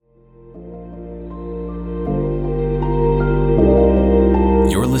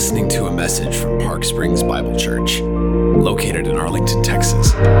listening to a message from Park Springs Bible Church, located in Arlington,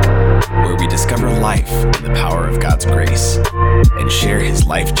 Texas, where we discover life in the power of God's grace and share His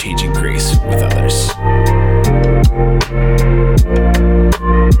life-changing grace with others.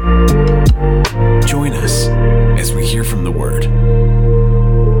 Join us as we hear from the Word.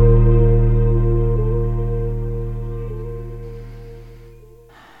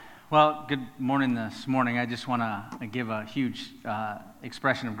 Well, good morning this morning. I just want to give a huge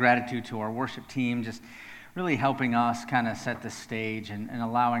expression of gratitude to our worship team, just really helping us kind of set the stage and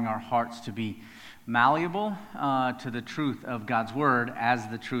allowing our hearts to be malleable to the truth of God's Word as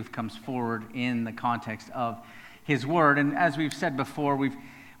the truth comes forward in the context of His Word. And as we've said before,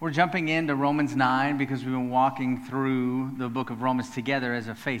 we're jumping into Romans 9 because we've been walking through the book of Romans together as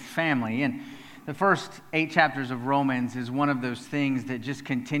a faith family. And the first 8 chapters of Romans is one of those things that just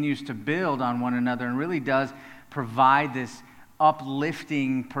continues to build on one another and really does provide this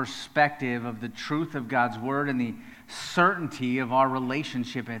uplifting perspective of the truth of God's Word and the certainty of our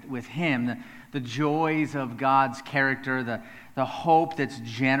relationship with Him, the joys of God's character, the hope that's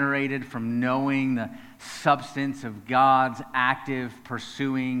generated from knowing the substance of God's active,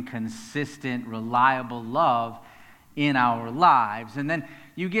 pursuing, consistent, reliable love in our lives. And then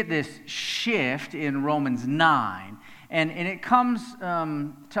you get this shift in Romans 9, and it comes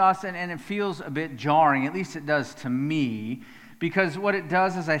to us, and it feels a bit jarring, at least it does to me, because what it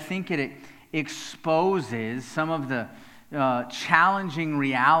does is I think it exposes some of the challenging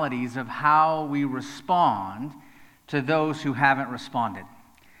realities of how we respond to those who haven't responded,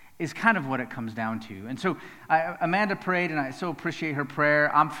 is kind of what it comes down to. And so Amanda prayed, and I so appreciate her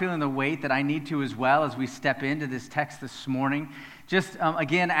prayer. I'm feeling the weight that I need to as well as we step into this text this morning. Just,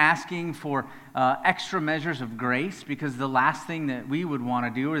 again, asking for extra measures of grace, because the last thing that we would want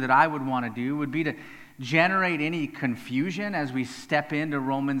to do, or that I would want to do, would be to generate any confusion as we step into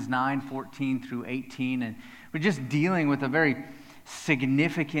Romans 9:14 through 18. And we're just dealing with a very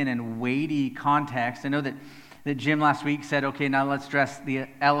significant and weighty context. I know that Jim last week said, okay, now let's address the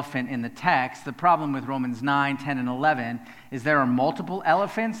elephant in the text. The problem with Romans 9, 10, and 11 is there are multiple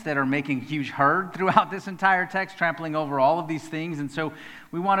elephants that are making huge herd throughout this entire text, trampling over all of these things. And so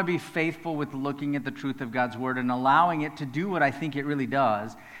we want to be faithful with looking at the truth of God's Word and allowing it to do what I think it really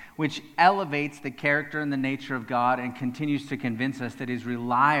does, which elevates the character and the nature of God and continues to convince us that He's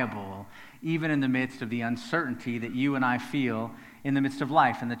reliable, even in the midst of the uncertainty that you and I feel in the midst of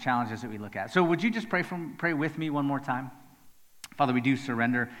life and the challenges that we look at. So would you just pray with me one more time? Father, we do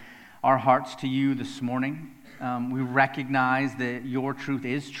surrender our hearts to you this morning. We recognize that your truth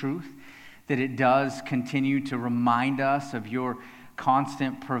is truth, that it does continue to remind us of your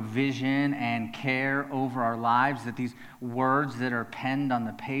constant provision and care over our lives, that these words that are penned on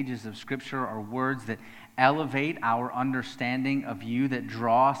the pages of Scripture are words that elevate our understanding of you, that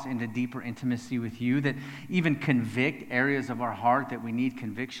draw us into deeper intimacy with you, that even convict areas of our heart that we need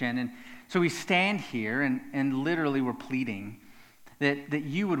conviction. And so we stand here and literally we're pleading that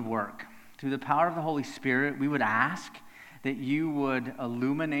you would work through the power of the Holy Spirit. We would ask that you would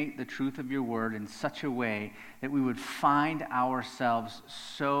illuminate the truth of your word in such a way that we would find ourselves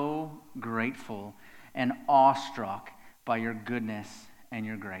so grateful and awestruck by your goodness and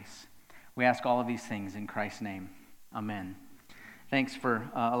your grace. We ask all of these things in Christ's name. Amen. Thanks for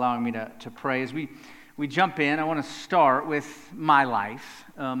allowing me to pray. As we jump in, I want to start with my life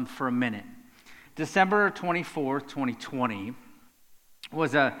for a minute. December 24th, 2020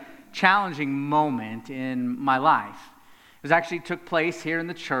 was a challenging moment in my life. It actually took place here in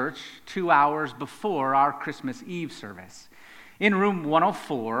the church 2 hours before our Christmas Eve service. In room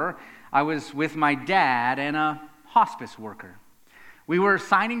 104, I was with my dad and a hospice worker. We were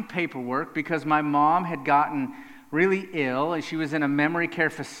signing paperwork because my mom had gotten really ill, and she was in a memory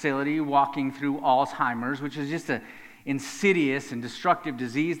care facility walking through Alzheimer's, which is just an insidious and destructive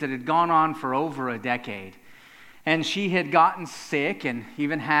disease that had gone on for over a decade. And she had gotten sick and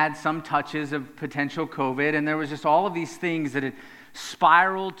even had some touches of potential COVID, and there was just all of these things that had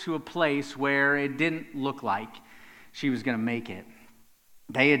spiraled to a place where it didn't look like she was going to make it.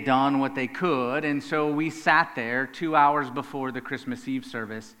 They had done what they could, and so we sat there 2 hours before the Christmas Eve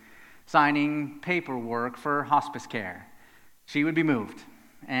service signing paperwork for hospice care. She would be moved,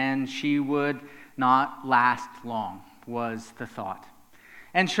 and she would not last long, was the thought.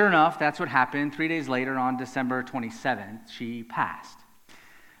 And sure enough, that's what happened. 3 days later, on December 27th, she passed.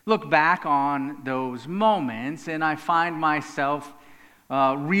 Look back on those moments, and I find myself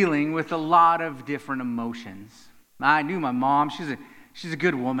reeling with a lot of different emotions. I knew my mom. She's a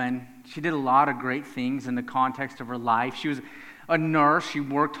good woman. She did a lot of great things in the context of her life. She was a nurse. She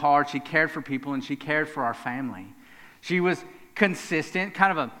worked hard. She cared for people, and she cared for our family. She was consistent,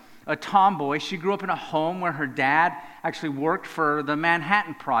 kind of a tomboy. She grew up in a home where her dad actually worked for the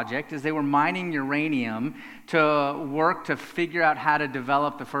Manhattan Project as they were mining uranium to work to figure out how to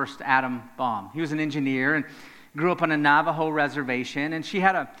develop the first atom bomb. He was an engineer and grew up on a Navajo reservation, and she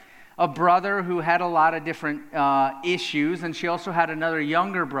had a brother who had a lot of different issues, and she also had another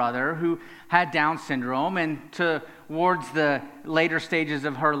younger brother who had Down syndrome, and towards the later stages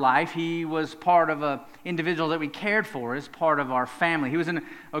of her life, he was part of an individual that we cared for as part of our family. He was in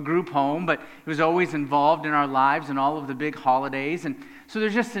a group home, but he was always involved in our lives and all of the big holidays, and so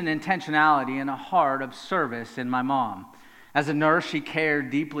there's just an intentionality and a heart of service in my mom. As a nurse, she cared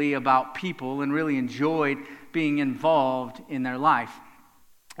deeply about people and really enjoyed being involved in their life.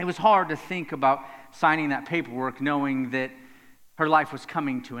 It was hard to think about signing that paperwork knowing that her life was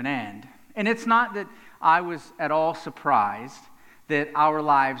coming to an end. And it's not that I was at all surprised that our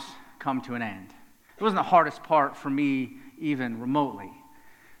lives come to an end. It wasn't the hardest part for me even remotely.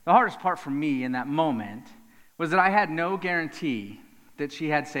 The hardest part for me in that moment was that I had no guarantee that she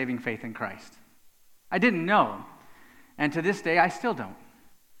had saving faith in Christ. I didn't know. And to this day, I still don't.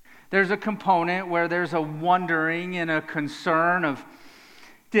 There's a component where there's a wondering and a concern of,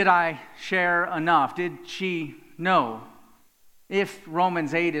 did I share enough? Did she know? If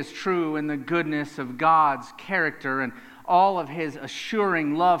Romans 8 is true and the goodness of God's character and all of his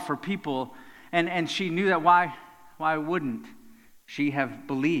assuring love for people, and she knew that, why wouldn't she have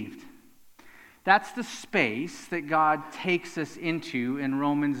believed? That's the space that God takes us into in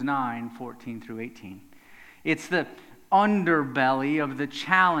Romans 9, 14 through 18. It's the underbelly of the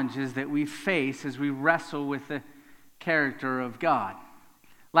challenges that we face as we wrestle with the character of God.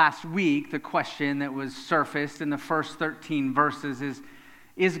 Last week, the question that was surfaced in the first 13 verses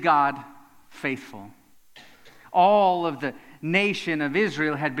is God faithful? All of the nation of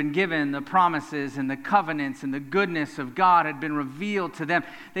Israel had been given the promises and the covenants, and the goodness of God had been revealed to them.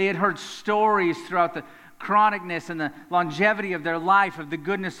 They had heard stories throughout the chronicness and the longevity of their life of the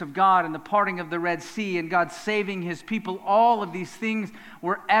goodness of God and the parting of the Red Sea and God saving his people. All of these things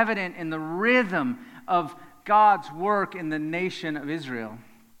were evident in the rhythm of God's work in the nation of Israel.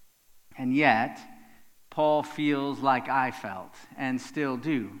 And yet, Paul feels like I felt and still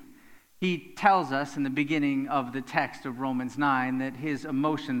do. He tells us in the beginning of the text of Romans 9 that his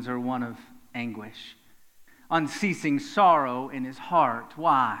emotions are one of anguish, unceasing sorrow in his heart.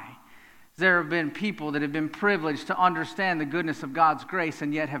 Why? There have been people that have been privileged to understand the goodness of God's grace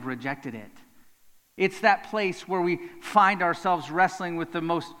and yet have rejected it. It's that place where we find ourselves wrestling with the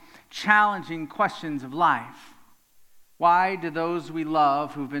most challenging questions of life. Why do those we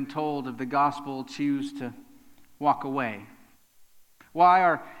love who've been told of the gospel choose to walk away? Why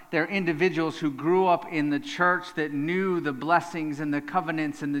are there individuals who grew up in the church that knew the blessings and the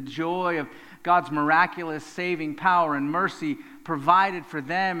covenants and the joy of God's miraculous saving power and mercy provided for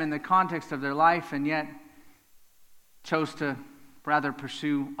them in the context of their life, and yet chose to rather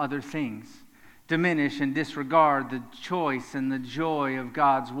pursue other things, diminish and disregard the choice and the joy of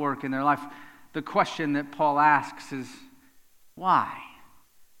God's work in their life? The question that Paul asks is, why?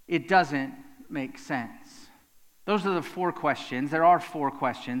 It doesn't make sense. Those are the four questions. There are four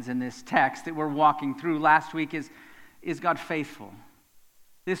questions in this text that we're walking through. Last week is God faithful?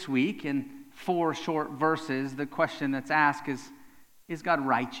 This week, in 4 short verses, the question that's asked is God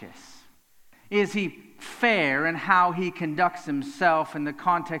righteous? Is he fair in how he conducts himself in the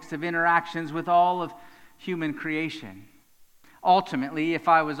context of interactions with all of human creation? Ultimately, if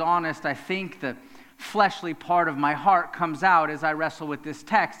I was honest, I think the fleshly part of my heart comes out as I wrestle with this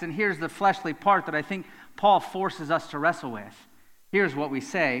text. And here's the fleshly part that I think Paul forces us to wrestle with. Here's what we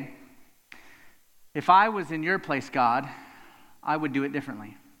say: if I was in your place, God, I would do it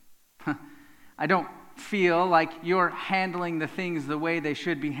differently. I don't feel like you're handling the things the way they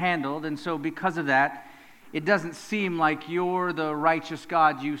should be handled, and so because of that, it doesn't seem like you're the righteous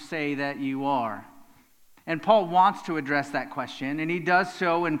God you say that you are. And Paul wants to address that question, and he does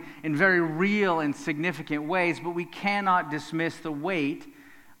so in very real and significant ways, but we cannot dismiss the weight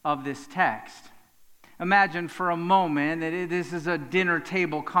of this text. Imagine for a moment that this is a dinner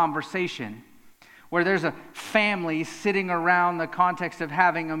table conversation where there's a family sitting around the context of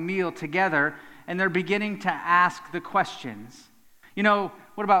having a meal together, and they're beginning to ask the questions. You know,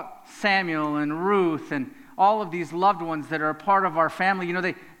 what about Samuel and Ruth and all of these loved ones that are a part of our family? You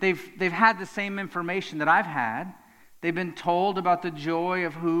know, they've had the same information that I've had. They've been told about the joy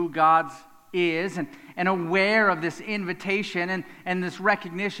of who God is and aware of this invitation and this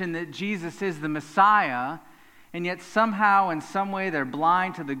recognition that Jesus is the Messiah, and yet somehow, in some way, they're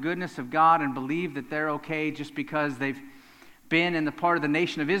blind to the goodness of God and believe that they're okay just because they've been in the part of the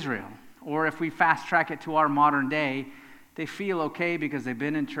nation of Israel. Or if we fast track it to our modern day, they feel okay because they've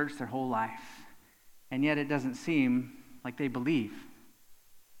been in church their whole life, and yet it doesn't seem like they believe.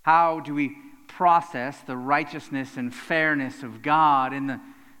 How do we process the righteousness and fairness of God in the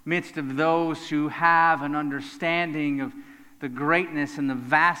midst of those who have an understanding of the greatness and the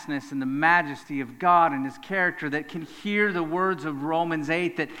vastness and the majesty of God and His character, that can hear the words of Romans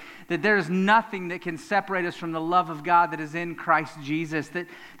 8, that there is nothing that can separate us from the love of God that is in Christ Jesus, that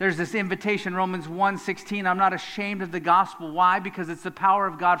there's this invitation, Romans 1:16, I'm not ashamed of the gospel. Why? Because it's the power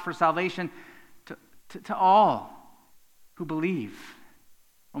of God for salvation to all who believe.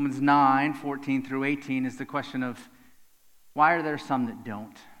 Romans 9:14 through 18 is the question of, why are there some that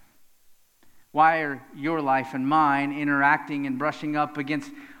don't? Why are your life and mine interacting and brushing up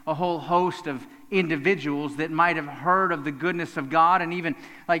against a whole host of individuals that might have heard of the goodness of God, and even,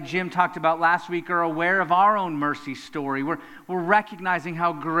 like Jim talked about last week, are aware of our own mercy story? We're recognizing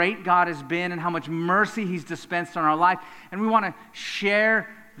how great God has been and how much mercy He's dispensed on our life, and we want to share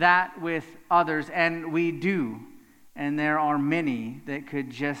that with others, and we do. And there are many that could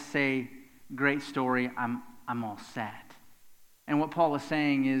just say, great story, I'm all set. And what Paul is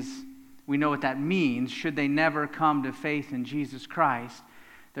saying is, we know what that means. Should they never come to faith in Jesus Christ,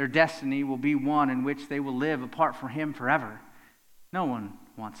 their destiny will be one in which they will live apart from Him forever. No one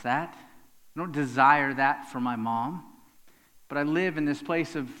wants that. I don't desire that for my mom. But I live in this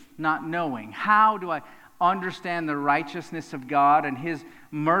place of not knowing. How do I understand the righteousness of God and His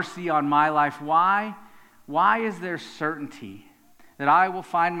mercy on my life? Why is there certainty that I will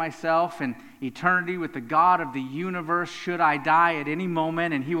find myself in eternity with the God of the universe should I die at any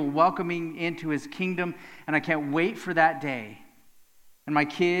moment, and He will welcome me into His kingdom, and I can't wait for that day. And my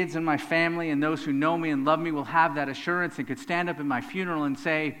kids and my family and those who know me and love me will have that assurance and could stand up at my funeral and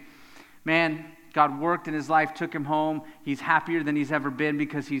say, man, God worked in his life, took him home. He's happier than he's ever been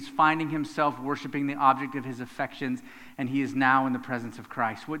because he's finding himself worshiping the object of his affections, and he is now in the presence of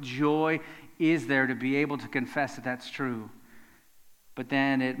Christ. What joy is there to be able to confess that that's true? But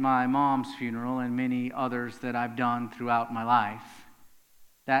then at my mom's funeral and many others that I've done throughout my life,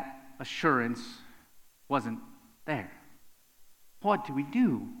 that assurance wasn't there. What do we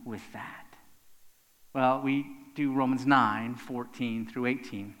do with that? Well, we do Romans 9:14 through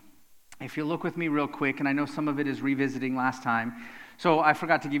 18. If you look with me real quick, and I know some of it is revisiting last time, so I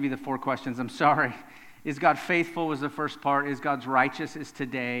forgot to give you the 4 questions. I'm sorry. Is God faithful was the first part. Is God righteous is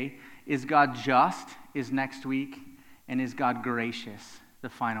today. Is God just is next week. And is God gracious the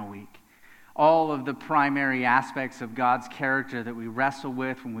final week. All of the primary aspects of God's character that we wrestle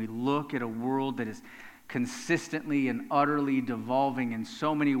with when we look at a world that is consistently and utterly devolving in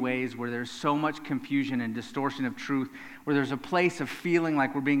so many ways, where there's so much confusion and distortion of truth, where there's a place of feeling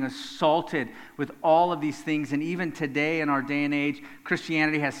like we're being assaulted with all of these things. And even today in our day and age,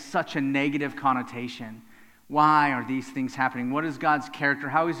 Christianity has such a negative connotation. Why are these things happening? What is God's character?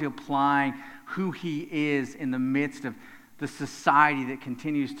 How is he applying who he is in the midst of the society that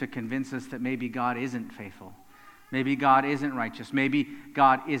continues to convince us that maybe God isn't faithful? Maybe God isn't righteous. Maybe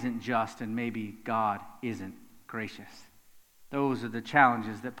God isn't just. And maybe God isn't gracious. Those are the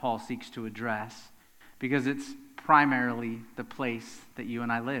challenges that Paul seeks to address, because it's primarily the place that you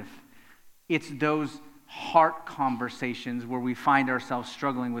and I live. It's those heart conversations where we find ourselves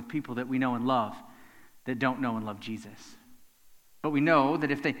struggling with people that we know and love that don't know and love Jesus. But we know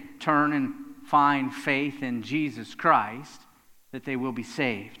that if they turn and find faith in Jesus Christ, that they will be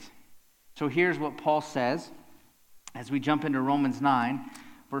saved. So here's what Paul says as we jump into Romans 9,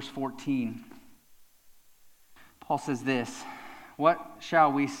 verse 14. Paul says this, "What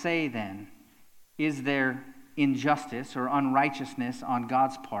shall we say then? Is there injustice or unrighteousness on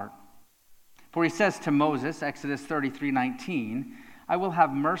God's part? For he says to Moses, Exodus 33:19, I will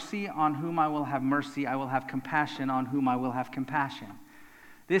have mercy on whom I will have mercy. I will have compassion on whom I will have compassion."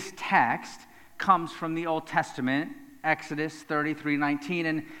 This text comes from the Old Testament, Exodus 33:19.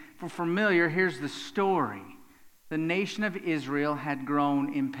 And if we're familiar, here's the story. The nation of Israel had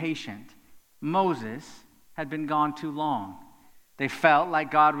grown impatient. Moses had been gone too long. They felt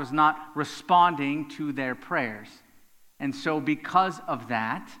like God was not responding to their prayers. And so because of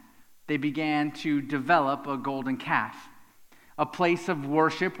that, they began to develop a golden calf, a place of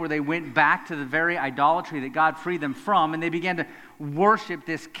worship where they went back to the very idolatry that God freed them from, and they began to worship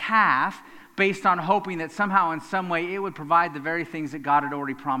this calf based on hoping that somehow in some way it would provide the very things that God had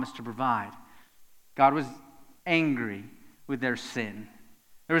already promised to provide. God was angry with their sin.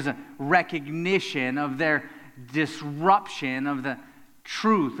 There was a recognition of their disruption of the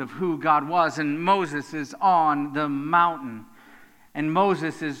truth of who God was, and Moses is on the mountain, and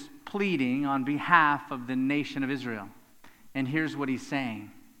Moses is pleading on behalf of the nation of Israel. And here's what he's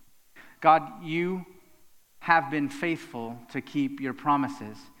saying. God, you have been faithful to keep your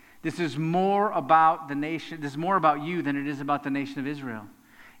promises. This is more about the nation. This is more about you than it is about the nation of Israel.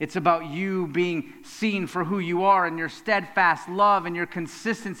 It's about you being seen for who you are and your steadfast love and your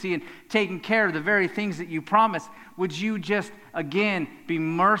consistency and taking care of the very things that you promised. Would you just, again, be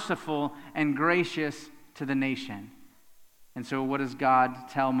merciful and gracious to the nation? And so what does God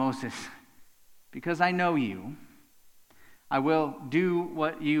tell Moses? Because I know you, I will do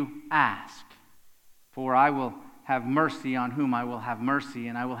what you ask. For I will have mercy on whom I will have mercy,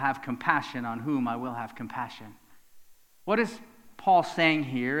 and I will have compassion on whom I will have compassion. What is Paul saying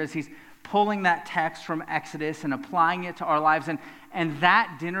here as he's pulling that text from Exodus and applying it to our lives and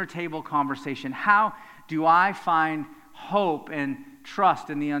that dinner table conversation? How do I find hope and trust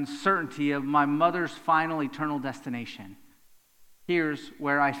in the uncertainty of my mother's final eternal destination? Here's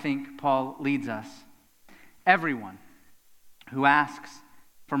where I think Paul leads us. Everyone who asks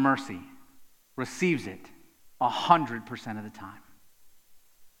for mercy receives it 100% of the time.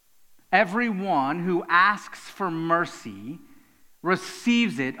 Everyone who asks for mercy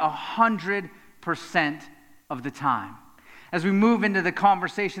receives it 100% of the time. As we move into the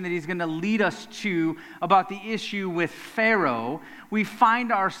conversation that he's going to lead us to about the issue with Pharaoh, we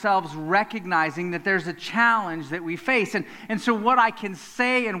find ourselves recognizing that there's a challenge that we face. And so what I can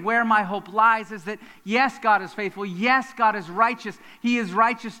say and where my hope lies is that yes, God is faithful. Yes, God is righteous. He is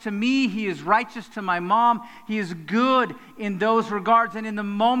righteous to me. He is righteous to my mom. He is good in those regards. And in the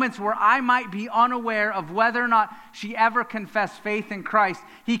moments where I might be unaware of whether or not she ever confessed faith in Christ,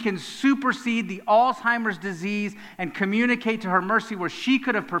 he can supersede the Alzheimer's disease and communicate to her mercy where she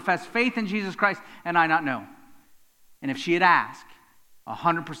could have professed faith in Jesus Christ and I not know. And if she had asked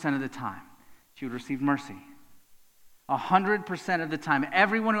 100% of the time, she would receive mercy. 100% of the time.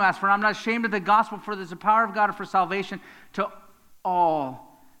 Everyone who asks for it, I'm not ashamed of the gospel, for there's the power of God for salvation to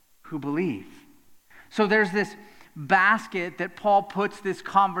all who believe. So there's this basket that Paul puts this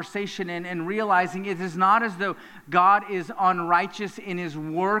conversation in, and realizing it is not as though God is unrighteous in his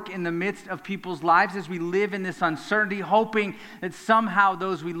work in the midst of people's lives as we live in this uncertainty, hoping that somehow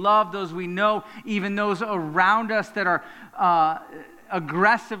those we love, those we know, even those around us that are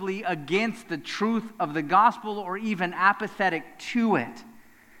aggressively against the truth of the gospel or even apathetic to it,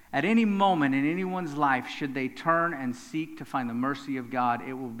 at any moment in anyone's life, should they turn and seek to find the mercy of God,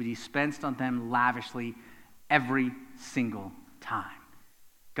 it will be dispensed on them lavishly every single time.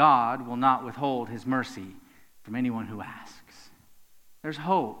 God will not withhold his mercy from anyone who asks. There's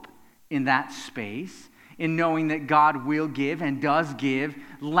hope in that space, in knowing that God will give and does give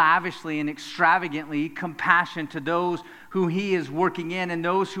lavishly and extravagantly compassion to those who he is working in and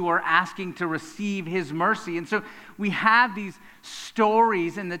those who are asking to receive his mercy. And so we have these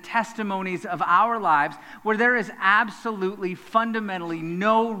stories and the testimonies of our lives where there is absolutely, fundamentally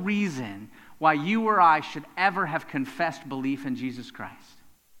no reason why you or I should ever have confessed belief in Jesus Christ.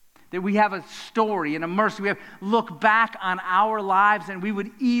 That we have a story and a mercy. We have look back on our lives and we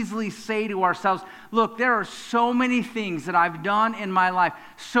would easily say to ourselves, look, there are so many things that I've done in my life,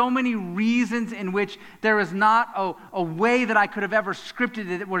 so many reasons in which there is not a way that I could have ever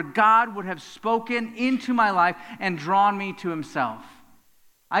scripted it where God would have spoken into my life and drawn me to himself.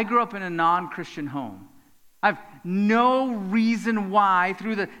 I grew up in a non-Christian home. I've no reason why,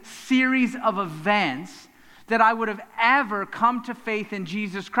 through the series of events, that I would have ever come to faith in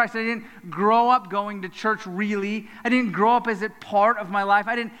Jesus Christ. I didn't grow up going to church really. I didn't grow up as a part of my life.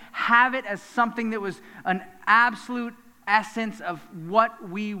 I didn't have it as something that was an absolute essence of what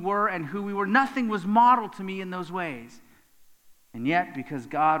we were and who we were. Nothing was modeled to me in those ways. And yet, because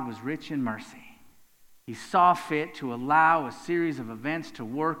God was rich in mercy, he saw fit to allow a series of events to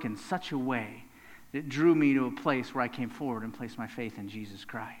work in such a way that drew me to a place where I came forward and placed my faith in Jesus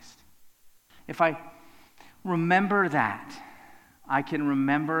Christ. If I remember that, I can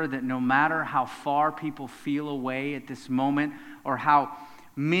remember that no matter how far people feel away at this moment or how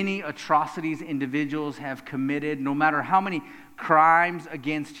many atrocities individuals have committed, no matter how many crimes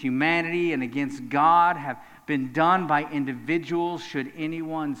against humanity and against God have been done by individuals, should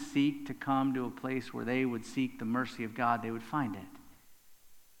anyone seek to come to a place where they would seek the mercy of God, they would find it.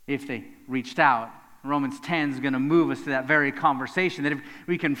 If they reached out, Romans 10 is going to move us to that very conversation, that if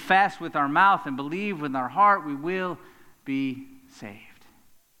we confess with our mouth and believe with our heart, we will be saved.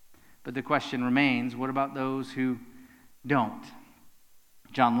 But the question remains, what about those who don't?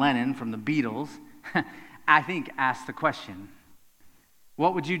 John Lennon from the Beatles, I think, asked the question,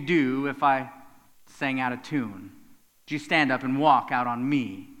 what would you do if I sang out of tune? Would you stand up and walk out on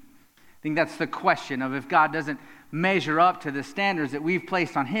me? I think that's the question of if God doesn't measure up to the standards that we've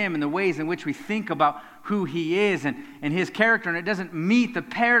placed on him and the ways in which we think about who he is and his character, and it doesn't meet the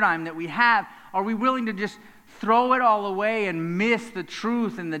paradigm that we have, are we willing to just throw it all away and miss the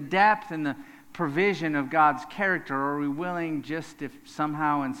truth and the depth and the provision of God's character? Or are we willing, just if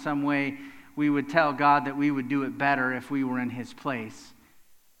somehow in some way we would tell God that we would do it better if we were in his place?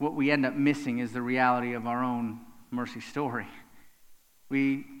 What we end up missing is the reality of our own mercy story.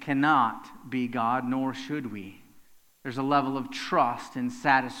 We cannot be God, nor should we. There's a level of trust and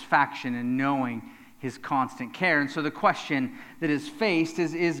satisfaction in knowing his constant care. And so the question that is faced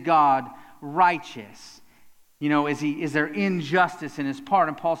is God righteous? Is there injustice in his part?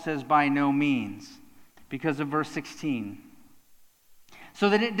 And Paul says, by no means, because of verse 16. So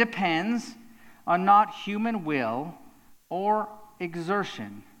that it depends on not human will or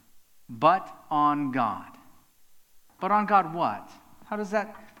exertion, but on God. But on God what? How does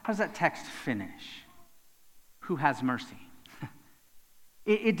that text finish? Who has mercy?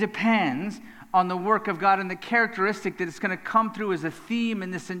 It depends on the work of God, and the characteristic that is going to come through as a theme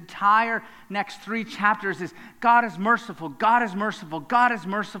in this entire next 3 chapters is God is merciful, God is merciful, God is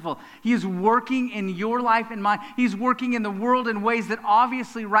merciful. He is working in your life and mine. He's working in the world in ways that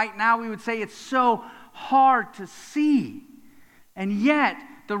obviously right now we would say it's so hard to see. And yet,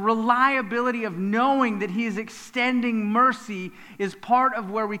 the reliability of knowing that he is extending mercy is part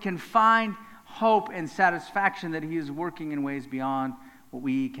of where we can find hope and satisfaction that he is working in ways beyond what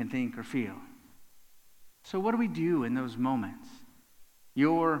we can think or feel. So what do we do in those moments?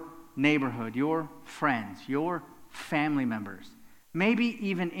 Your neighborhood, your friends, your family members, maybe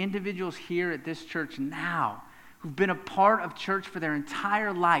even individuals here at this church now who've been a part of church for their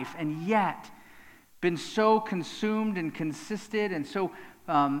entire life and yet been so consumed and consistent and so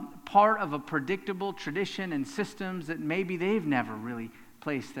part of a predictable tradition and systems that maybe they've never really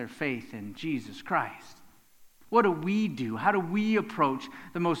placed their faith in Jesus Christ. What do we do? How do we approach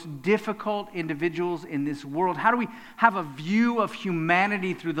the most difficult individuals in this world? How do we have a view of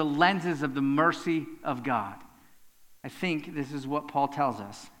humanity through the lenses of the mercy of God? I think this is what Paul tells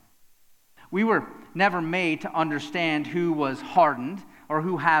us. We were never made to understand who was hardened or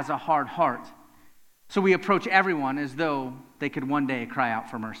who has a hard heart. So we approach everyone as though they could one day cry out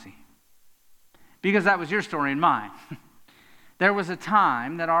for mercy. Because that was your story and mine. There was a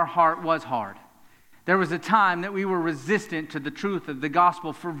time that our heart was hard. There was a time that we were resistant to the truth of the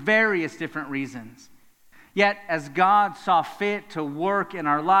gospel for various different reasons. Yet, as God saw fit to work in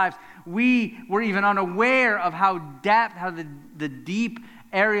our lives, we were even unaware of how the deep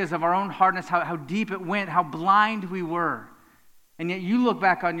areas of our own hardness, how deep it went, how blind we were. And yet you look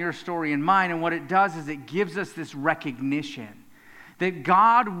back on your story and mine, and what it does is it gives us this recognition that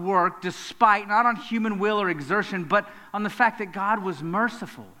God worked despite, not on human will or exertion, but on the fact that God was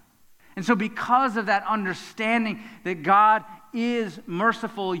merciful. And so because of that understanding that God is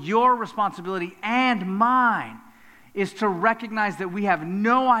merciful, your responsibility and mine is to recognize that we have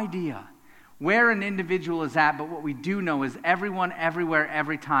no idea where an individual is at, but what we do know is everyone, everywhere,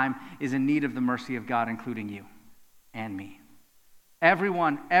 every time is in need of the mercy of God, including you and me.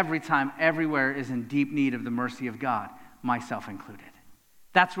 Everyone, every time, everywhere is in deep need of the mercy of God, myself included.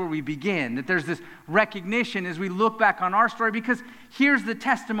 That's where we begin, that there's this recognition as we look back on our story, because here's the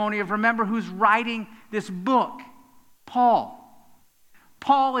testimony of, remember who's writing this book? Paul.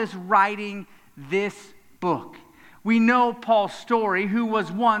 Paul is writing this book. We know Paul's story, who was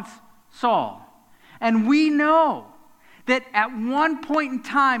once Saul. And we know that at one point in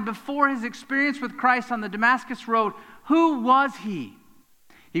time, before his experience with Christ on the Damascus Road, who was he?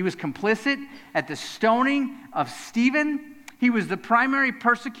 He was complicit at the stoning of Stephen. He was the primary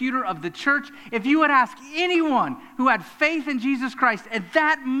persecutor of the church. If you would ask anyone who had faith in Jesus Christ at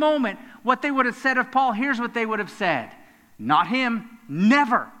that moment what they would have said of Paul, here's what they would have said. Not him,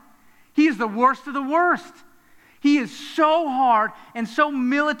 never. He is the worst of the worst. He is so hard and so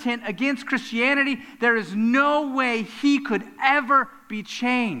militant against Christianity, there is no way he could ever be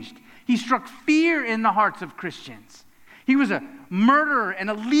changed. He struck fear in the hearts of Christians. He was a murderer and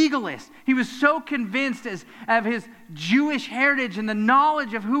a legalist. He was so convinced of his Jewish heritage and the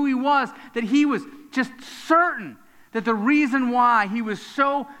knowledge of who he was that he was just certain that the reason why he was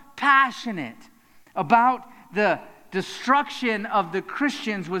so passionate about the destruction of the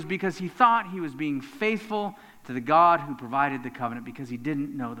Christians was because he thought he was being faithful to the God who provided the covenant, because he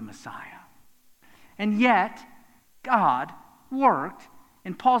didn't know the Messiah. And yet, God worked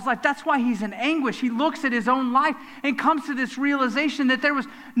in Paul's life. That's why he's in anguish. He looks at his own life and comes to this realization that there was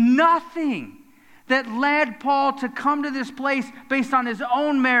nothing that led Paul to come to this place based on his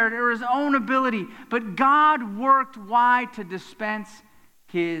own merit or his own ability. But God worked, why? To dispense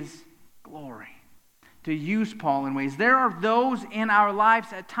his glory, to use Paul in ways. There are those in our lives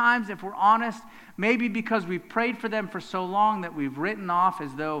at times, if we're honest, maybe because we've prayed for them for so long that we've written off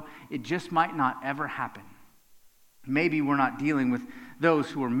as though it just might not ever happen. Maybe we're not dealing with those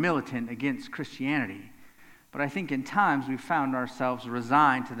who are militant against Christianity, but I think in times we've found ourselves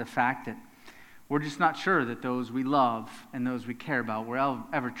resigned to the fact that we're just not sure that those we love and those we care about will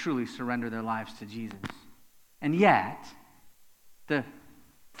ever truly surrender their lives to Jesus. And yet, the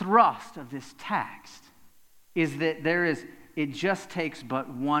thrust of this text is that it just takes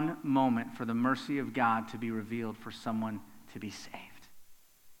but one moment for the mercy of God to be revealed for someone to be saved.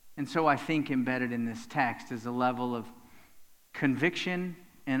 And so I think embedded in this text is a level of conviction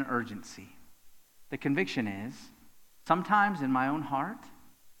and urgency. The conviction is, sometimes in my own heart,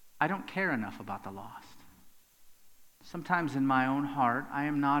 I don't care enough about the lost. Sometimes in my own heart, I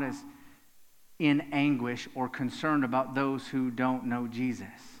am not as in anguish or concerned about those who don't know Jesus.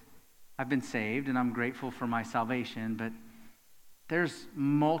 I've been saved and I'm grateful for my salvation, but there's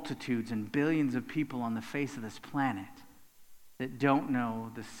multitudes and billions of people on the face of this planet that don't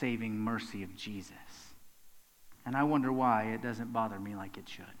know the saving mercy of Jesus. And I wonder why it doesn't bother me like it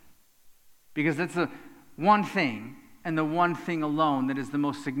should. Because that's the one thing, and the one thing alone that is the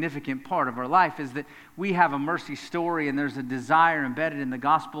most significant part of our life, is that we have a mercy story, and there's a desire embedded in the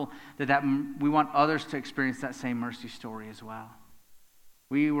gospel that we want others to experience that same mercy story as well.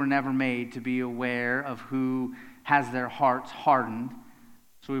 We were never made to be aware of who has their hearts hardened,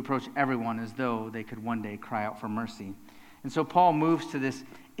 so we approach everyone as though they could one day cry out for mercy. And so Paul moves to this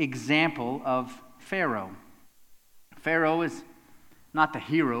example of Pharaoh. Pharaoh is not the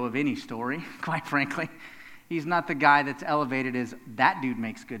hero of any story, quite frankly. He's not the guy that's elevated as that dude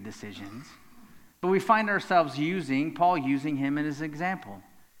makes good decisions. But we find ourselves Paul using him as an example.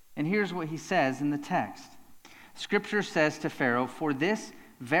 And here's what he says in the text. Scripture says to Pharaoh, "For this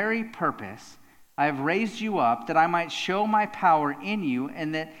very purpose I have raised you up, that I might show my power in you,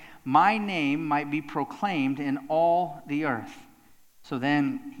 and that my name might be proclaimed in all the earth. So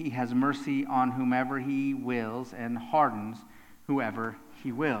then he has mercy on whomever he wills and hardens whoever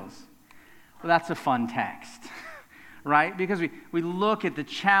he wills." Well, that's a fun text, right? Because we look at the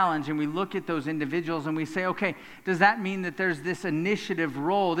challenge and we look at those individuals and we say, okay, does that mean that there's this initiative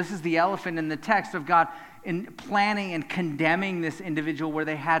role? This is the elephant in the text of God in planning and condemning this individual where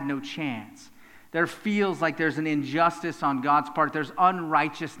they had no chance. There feels like there's an injustice on God's part. There's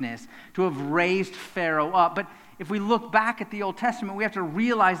unrighteousness to have raised Pharaoh up. But if we look back at the Old Testament, we have to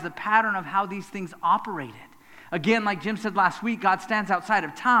realize the pattern of how these things operated. Again, like Jim said last week, God stands outside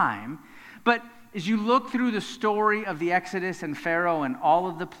of time. But as you look through the story of the Exodus and Pharaoh and all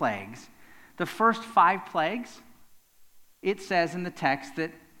of the plagues, the first 5 plagues, it says in the text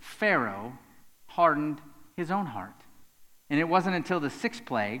that Pharaoh hardened his own heart. And it wasn't until the 6th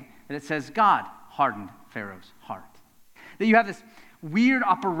plague that it says God hardened Pharaoh's heart. That you have this weird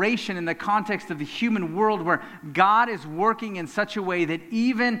operation in the context of the human world where God is working in such a way that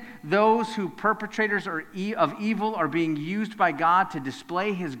even those who perpetrators of evil are being used by God to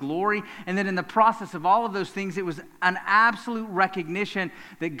display his glory, and that in the process of all of those things, it was an absolute recognition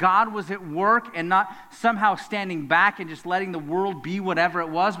that God was at work and not somehow standing back and just letting the world be whatever it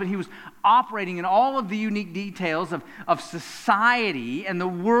was, but he was operating in all of the unique details of society and the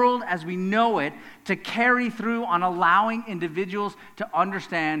world as we know it to carry through on allowing individuals to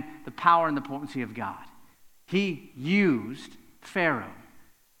understand the power and the potency of God. He used Pharaoh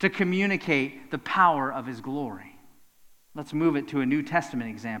to communicate the power of his glory. Let's move it to a New Testament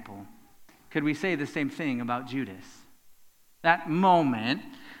example. Could we say the same thing about Judas? That moment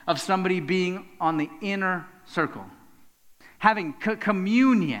of somebody being on the inner circle, having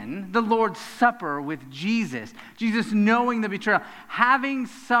communion, the Lord's Supper with Jesus, Jesus knowing the betrayal, having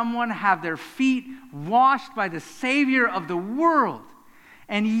someone have their feet washed by the Savior of the world,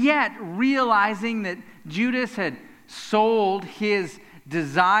 and yet realizing that Judas had sold his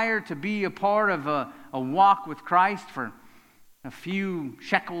desire to be a part of a walk with Christ for a few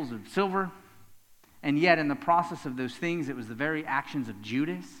shekels of silver, and yet in the process of those things, it was the very actions of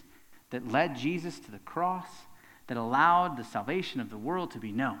Judas that led Jesus to the cross, that allowed the salvation of the world to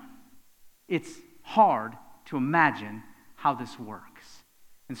be known. It's hard to imagine how this works.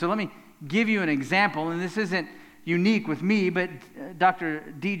 And so let me give you an example, and this isn't unique with me, but Dr.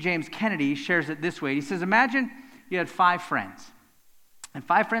 D. James Kennedy shares it this way. He says, imagine you had 5 friends, and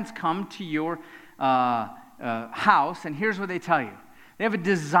 5 friends come to your house, and here's what they tell you. They have a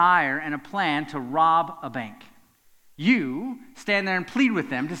desire and a plan to rob a bank. You stand there and plead with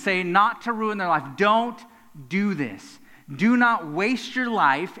them to say not to ruin their life. Don't do this. Do not waste your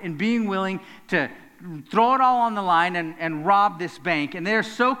life in being willing to throw it all on the line and rob this bank. And they're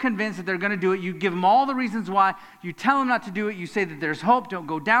so convinced that they're going to do it. You give them all the reasons why. You tell them not to do it. You say that there's hope. Don't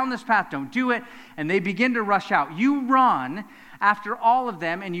go down this path. Don't do it. And they begin to rush out. You run after all of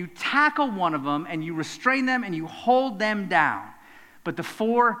them, and you tackle one of them, and you restrain them, and you hold them down. But the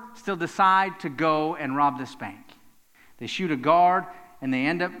 4 still decide to go and rob this bank. They shoot a guard, and they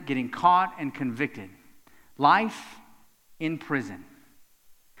end up getting caught and convicted. Life in prison.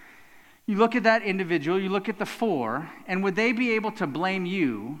 You look at that individual, you look at the 4, and would they be able to blame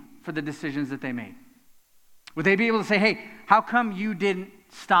you for the decisions that they made? Would they be able to say, hey, how come you didn't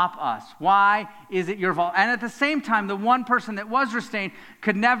stop us? Why is it your fault? And at the same time, the one person that was restrained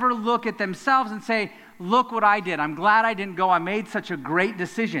could never look at themselves and say, look what I did. I'm glad I didn't go. I made such a great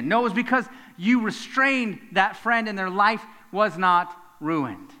decision. No, it was because you restrained that friend and their life was not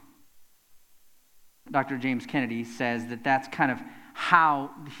ruined. Dr. James Kennedy says that that's kind of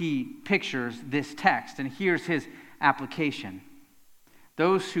how he pictures this text. And here's his application.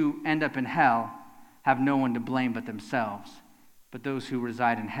 Those who end up in hell have no one to blame but themselves, but those who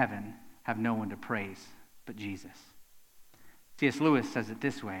reside in heaven have no one to praise but Jesus. C.S. Lewis says it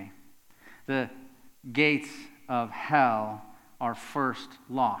this way: the gates of hell are first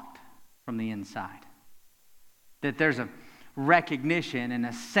locked from the inside. That there's a recognition and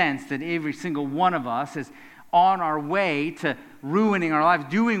a sense that every single one of us is on our way to ruining our lives,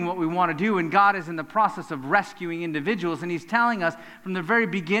 doing what we want to do, and God is in the process of rescuing individuals, and he's telling us from the very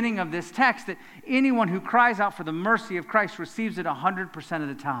beginning of this text that anyone who cries out for the mercy of Christ receives it 100% of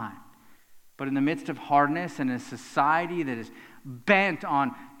the time. But in the midst of hardness and a society that is bent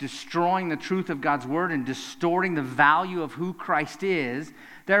on destroying the truth of God's word and distorting the value of who Christ is,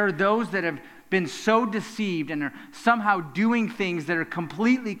 there are those that have been so deceived and are somehow doing things that are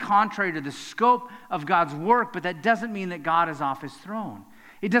completely contrary to the scope of God's work, but that doesn't mean that God is off his throne.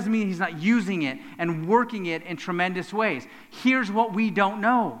 It doesn't mean he's not using it and working it in tremendous ways. Here's what we don't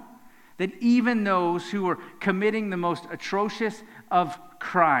know: that even those who are committing the most atrocious of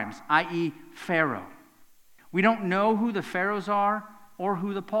crimes, i.e. Pharaoh, we don't know who the Pharaohs are or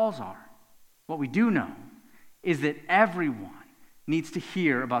who the Pauls are. What we do know is that everyone needs to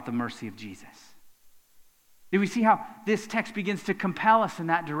hear about the mercy of Jesus. Do we see how this text begins to compel us in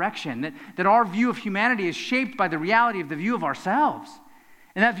that direction? That our view of humanity is shaped by the reality of the view of ourselves.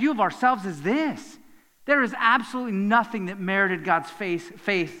 And that view of ourselves is this: there is absolutely nothing that merited God's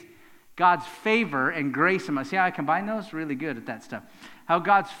God's favor and grace in us. Yeah, I combine those really good at that stuff. How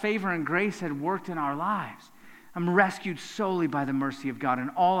God's favor and grace had worked in our lives. I'm rescued solely by the mercy of God, and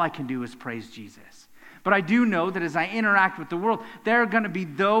all I can do is praise Jesus. But I do know that as I interact with the world, there are going to be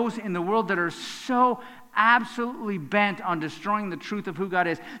those in the world that are so absolutely bent on destroying the truth of who God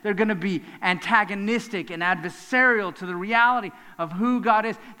is. They're going to be antagonistic and adversarial to the reality of who God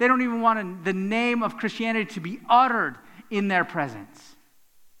is. They don't even want the name of Christianity to be uttered in their presence.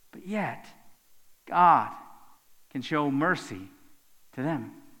 But yet, God can show mercy to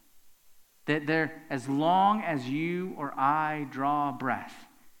them. That as long as you or I draw breath,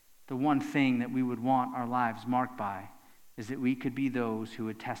 the one thing that we would want our lives marked by is that we could be those who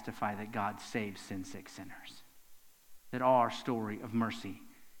would testify that God saves sin-sick sinners. That our story of mercy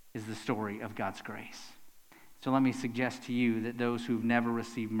is the story of God's grace. So let me suggest to you that those who've never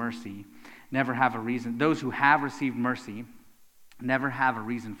received mercy never have a reason. Those who have received mercy never have a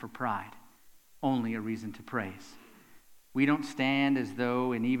reason for pride, only a reason to praise. We don't stand as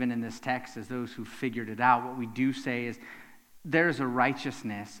though, and even in this text, as those who figured it out. What we do say is, there's a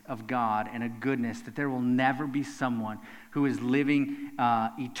righteousness of God and a goodness that there will never be someone who is living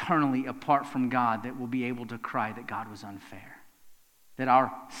eternally apart from God that will be able to cry that God was unfair. That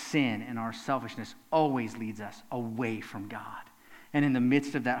our sin and our selfishness always leads us away from God. And in the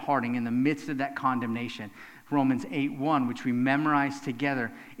midst of that hardening, in the midst of that condemnation, Romans 8:1, which we memorized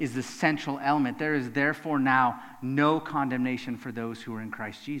together, is the central element. There is therefore now no condemnation for those who are in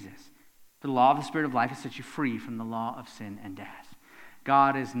Christ Jesus. The law of the Spirit of life has set you free from the law of sin and death.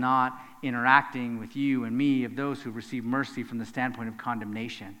 God is not interacting with you and me, of those who receive mercy, from the standpoint of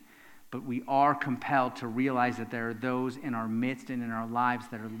condemnation. But we are compelled to realize that there are those in our midst and in our lives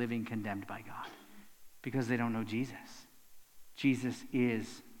that are living condemned by God because they don't know Jesus. Jesus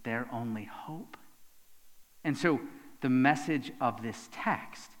is their only hope. And so the message of this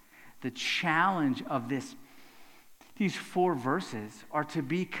text, the challenge of these 4 verses, are to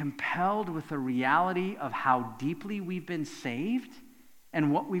be compelled with the reality of how deeply we've been saved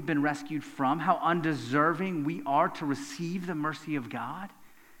and what we've been rescued from, how undeserving we are to receive the mercy of God,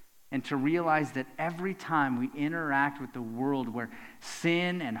 and to realize that every time we interact with the world where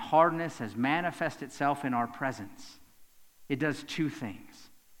sin and hardness has manifested itself in our presence, it does 2 things.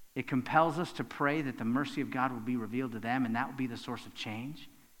 It compels us to pray that the mercy of God will be revealed to them, and that will be the source of change.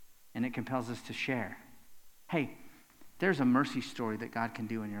 And it compels us to share. Hey, there's a mercy story that God can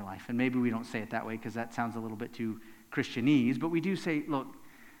do in your life. And maybe we don't say it that way because that sounds a little bit too Christianese, but we do say, look,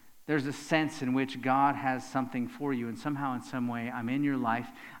 there's a sense in which God has something for you, and somehow, in some way, I'm in your life,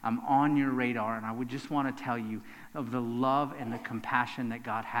 I'm on your radar, and I would just want to tell you of the love and the compassion that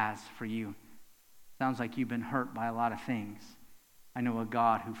God has for you. Sounds like you've been hurt by a lot of things. I know a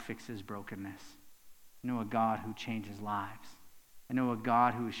God who fixes brokenness. I know a God who changes lives. I know a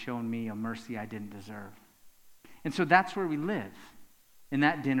God who has shown me a mercy I didn't deserve. And so that's where we live, in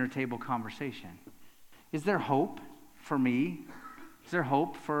that dinner table conversation. Is there hope for me? Is there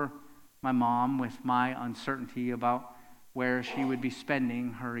hope for my mom with my uncertainty about where she would be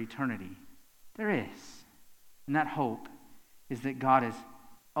spending her eternity? There is. And that hope is that God is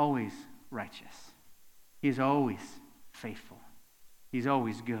always righteous. He is always faithful. He's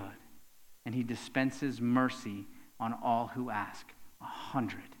always good. And he dispenses mercy on all who ask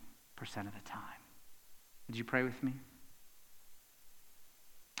 100% of the time. Would you pray with me?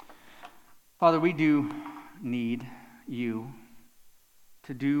 Father, we do need you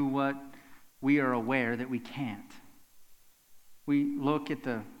to do what we are aware that we can't. We look at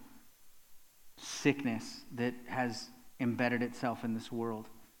the sickness that has embedded itself in this world,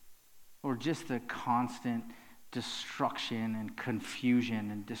 or just the constant destruction and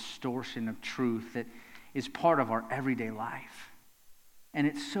confusion and distortion of truth that is part of our everyday life. And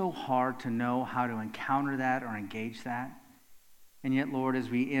it's so hard to know how to encounter that or engage that. And yet, Lord, as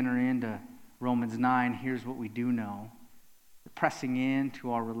we enter into Romans 9, here's what we do know. Pressing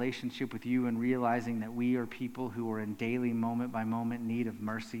into our relationship with you and realizing that we are people who are in daily, moment-by-moment need of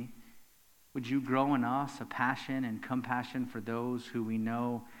mercy. Would you grow in us a passion and compassion for those who we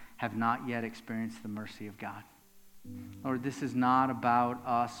know have not yet experienced the mercy of God? Lord, this is not about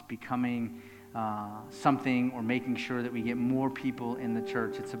us becoming something or making sure that we get more people in the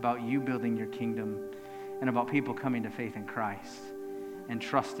church. It's about you building your kingdom and about people coming to faith in Christ and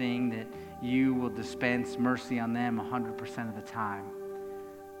trusting that you will dispense mercy on them 100% of the time.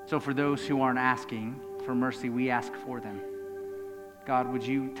 So for those who aren't asking for mercy, we ask for them. God, would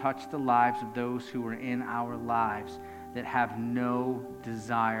you touch the lives of those who are in our lives that have no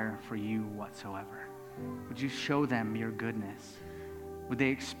desire for you whatsoever? Would you show them your goodness? Would they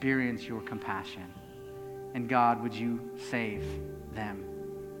experience your compassion? And God, would you save them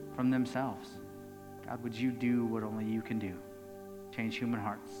from themselves? God, would you do what only you can do? Change human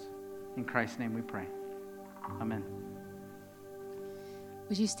hearts. In Christ's name we pray. Amen.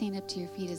 Would you stand up to your feet as